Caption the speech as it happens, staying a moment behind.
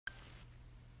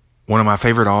One of my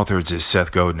favorite authors is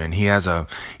Seth Godin, and he has a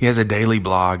daily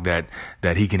blog that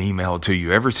he can email to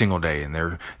you every single day, and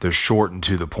they're short and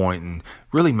to the point and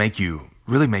really make you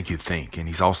think. And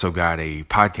he's also got a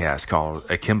podcast called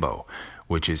Akimbo,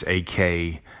 which is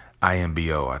Akimbo,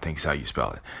 I think is how you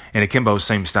spell it. And Akimbo's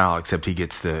same style, except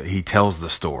he tells the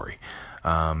story.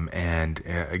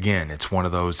 Again, it's one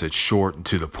of those that's short and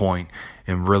to the point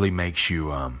and really makes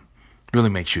you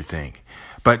think.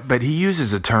 But he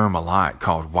uses a term a lot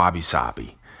called wabi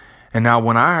sabi. And now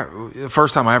the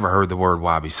first time I ever heard the word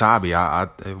wabi sabi, I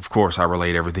of course I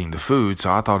relate everything to food,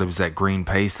 so I thought it was that green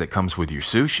paste that comes with your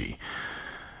sushi.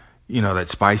 You know, that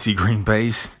spicy green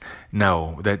paste?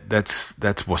 No, that's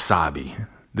wasabi.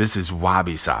 This is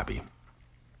wabi sabi.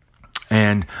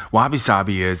 And wabi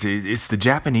sabi it's the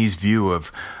Japanese view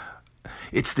of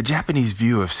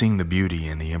seeing the beauty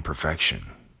in the imperfection.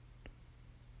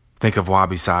 Think of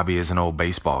wabi sabi as an old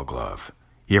baseball glove.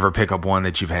 You ever pick up one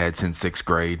that you've had since 6th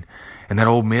grade? And that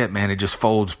old mitt, man, it just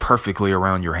folds perfectly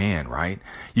around your hand, right?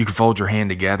 You can fold your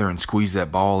hand together and squeeze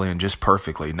that ball in just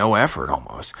perfectly. No effort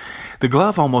almost. The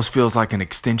glove almost feels like an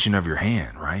extension of your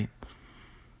hand, right?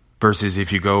 Versus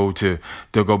if you go to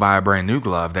go buy a brand new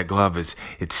glove, that glove it's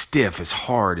stiff, it's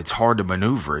hard to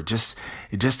maneuver. It just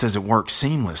doesn't work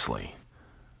seamlessly.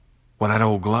 Well, that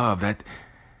old glove,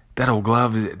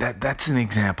 that's an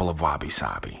example of wabi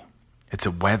sabi. It's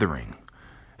a weathering.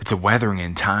 It's a weathering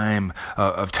in time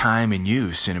of time and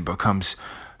use, and it becomes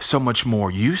so much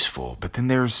more useful. But then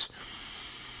there's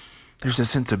a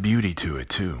sense of beauty to it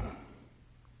too.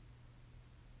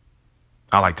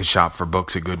 I like to shop for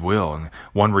books at Goodwill, and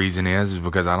one reason is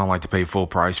because I don't like to pay full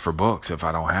price for books if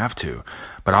I don't have to.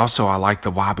 But also I like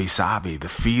the wabi sabi, the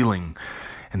feeling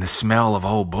and the smell of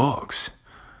old books.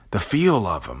 The feel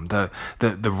of them,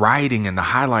 the writing and the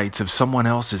highlights of someone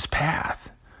else's path.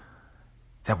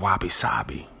 That wabi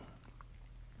sabi.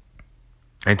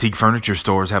 Antique furniture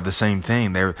stores have the same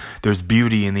thing. There's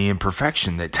beauty in the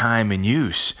imperfection that time and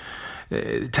use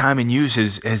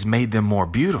has made them more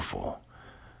beautiful.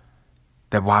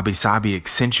 That wabi sabi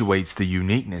accentuates the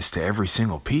uniqueness to every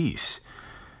single piece.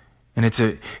 And it's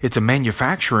a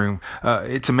manufacturer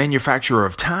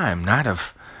of time, not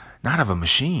of a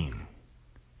machine.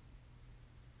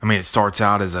 I mean, it starts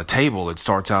out as a table, it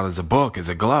starts out as a book, as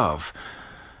a glove,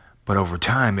 but over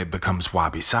time it becomes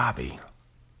wabi-sabi.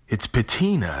 Its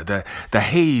patina, the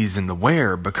haze and the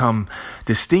wear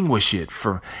distinguish it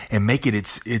and make it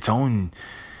its own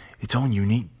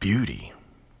unique beauty.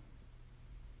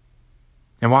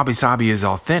 And wabi-sabi is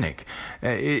authentic.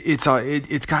 It's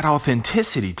got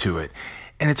authenticity to it,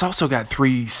 and it's also got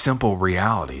 3 simple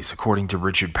realities, according to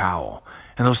Richard Powell.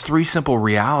 And those 3 simple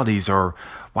realities are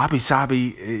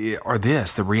wabi-sabi are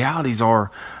this. The realities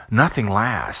are nothing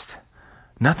lasts,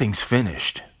 nothing's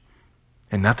finished,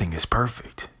 and nothing is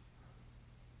perfect.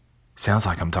 Sounds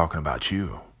like I'm talking about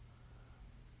you.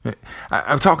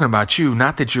 I'm talking about you,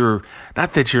 not that you're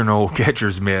an old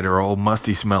catcher's mitt or old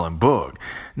musty smelling book.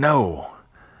 No,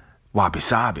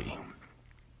 wabi-sabi.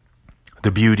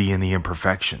 The beauty in the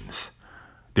imperfections.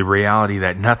 The reality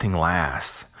that nothing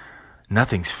lasts,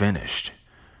 nothing's finished,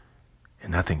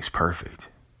 and nothing's perfect.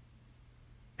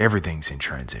 Everything's in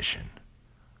transition.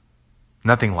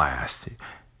 Nothing lasts.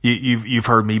 You've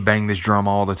heard me bang this drum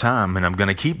all the time, and I'm going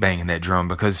to keep banging that drum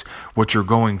because what you're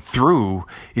going through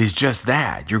is just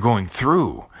that. You're going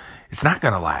through. It's not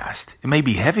going to last. It may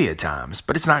be heavy at times,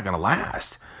 but it's not going to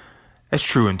last. That's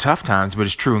true in tough times, but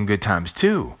it's true in good times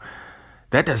too.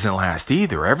 That doesn't last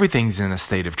either. Everything's in a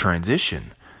state of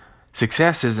transition.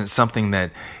 Success isn't something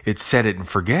that it's set it and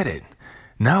forget it.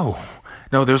 No,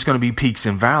 there's going to be peaks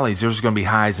and valleys. There's going to be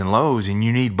highs and lows, and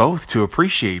you need both to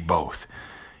appreciate both.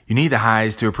 You need the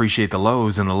highs to appreciate the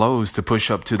lows and the lows to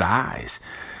push up to the highs.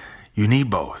 You need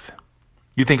both.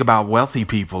 You think about wealthy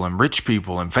people and rich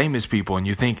people and famous people, and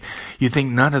you think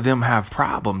none of them have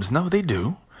problems. No, they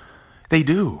do. They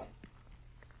do.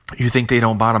 You think they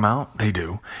don't bottom out? They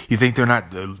do. You think they're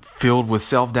not filled with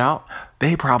self-doubt?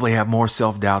 They probably have more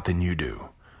self-doubt than you do.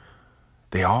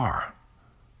 They are.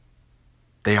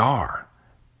 They are.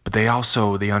 But they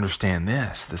understand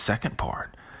this, the second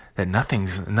part, that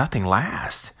nothing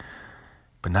lasts,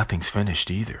 but nothing's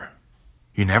finished either.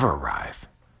 You never arrive.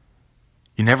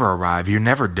 You never arrive. You're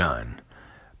never done.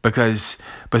 Because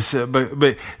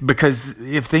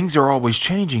if things are always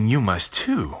changing, you must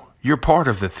too. You're part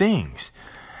of the things.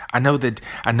 I know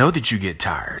that you get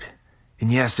tired.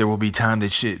 And yes, there will be time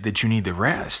that you need to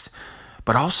rest.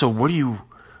 But also, what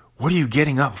are you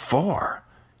getting up for?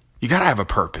 You got to have a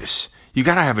purpose. You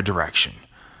got to have a direction.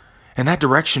 And that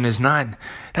direction and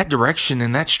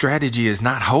that strategy is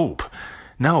not hope.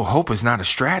 No, hope is not a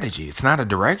strategy. It's not a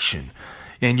direction.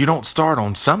 And you don't start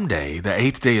on someday, the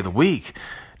 8th day of the week.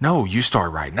 No, you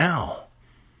start right now.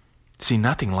 See,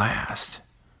 nothing lasts.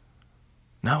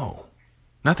 No,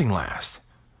 nothing lasts.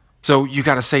 So you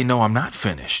got to say, no, I'm not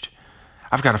finished.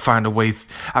 I've got to find a way.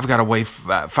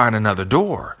 Find another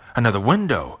door, another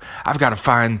window. I've got to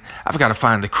find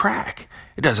the crack.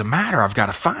 It doesn't matter. I've got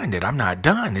to find it. I'm not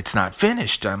done. It's not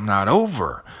finished. I'm not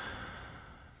over.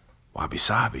 Wabi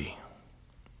sabi.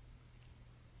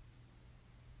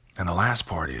 And the last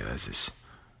part is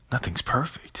nothing's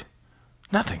perfect.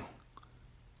 Nothing.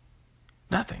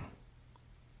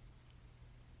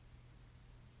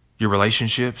 Your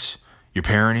relationships, your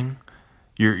parenting,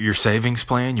 your savings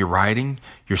plan, your writing,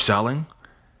 your selling,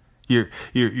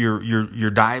 your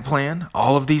diet plan,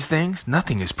 all of these things,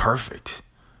 nothing is perfect.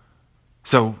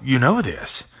 So you know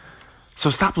this. So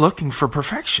stop looking for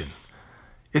perfection.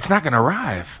 It's not going to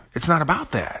arrive. It's not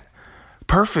about that.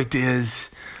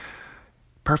 Perfect's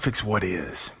what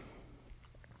is.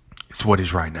 It's what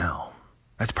is right now.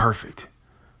 That's perfect.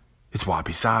 It's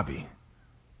wabi sabi.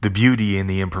 The beauty in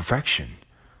the imperfection.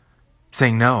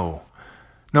 Saying no,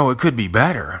 it could be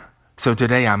better. So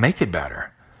today I make it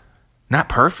better. Not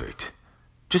perfect,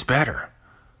 just better.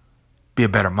 Be a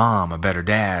better mom, a better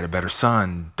dad, a better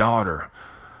son, daughter,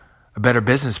 a better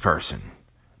business person,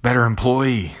 better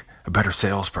employee, a better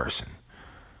salesperson.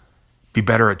 Be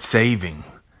better at saving,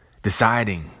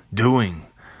 deciding, doing.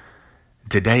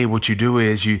 Today what you do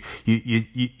is you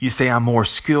say I'm more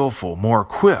skillful, more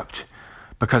equipped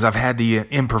because I've had the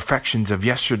imperfections of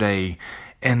yesterday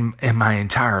and my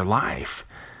entire life.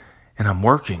 And I'm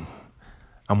working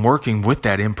with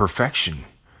that imperfection.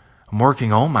 I'm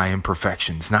working on my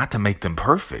imperfections, not to make them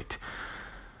perfect,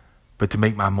 but to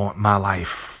make my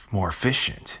life more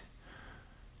efficient.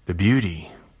 The beauty's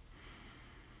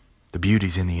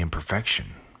in the imperfection.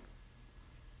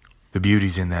 The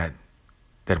beauty's in that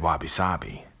wabi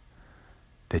sabi,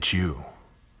 that your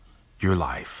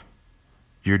life,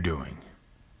 your doing,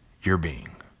 your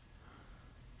being,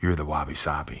 you're the wabi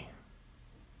sabi.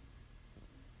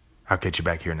 I'll catch you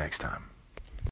back here next time.